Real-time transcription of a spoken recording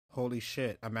Holy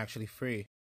shit, I'm actually free.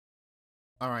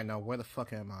 Alright, now where the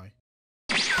fuck am I?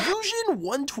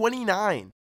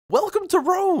 Fusion129! Welcome to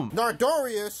Rome!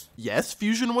 Nardorius! Yes,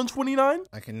 Fusion129?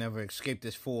 I can never escape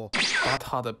this fool. 把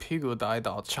他的屁股打一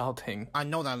倒朝廷。 I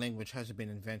know that language hasn't been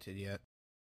invented yet.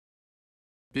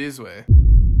 闭嘴！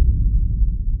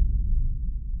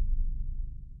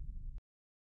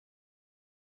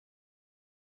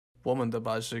我们的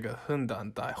班是个很难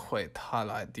带回他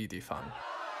来的地方。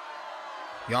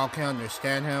 Y'all can't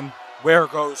understand him? Where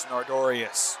goes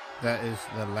Nardorius? That is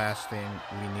the last thing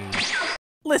we need.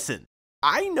 Listen,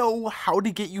 I know how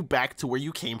to get you back to where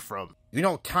you came from. You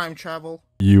know time travel?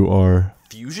 You are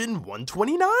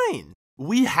Fusion129!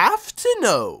 We have to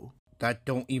know! That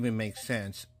don't even make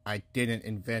sense. I didn't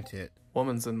invent it. 我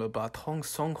们怎么把痛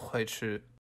送回去？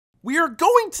 We are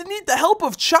going to need the help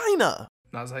of China!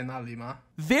 那在哪里吗？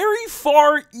 Very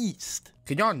far east.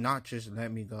 Can y'all not just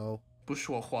let me go? 不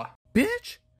说话。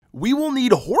 Bitch! We will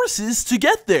need horses to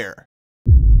get there.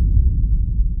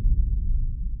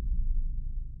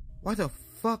 Why the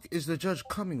fuck is the judge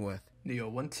coming with? 你有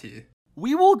问题。 We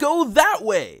will go that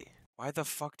way. Why the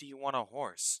fuck do you want a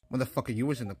horse? Motherfucker, you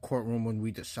was in the courtroom when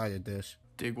we decided this.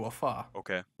 帝国法。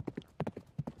 Okay.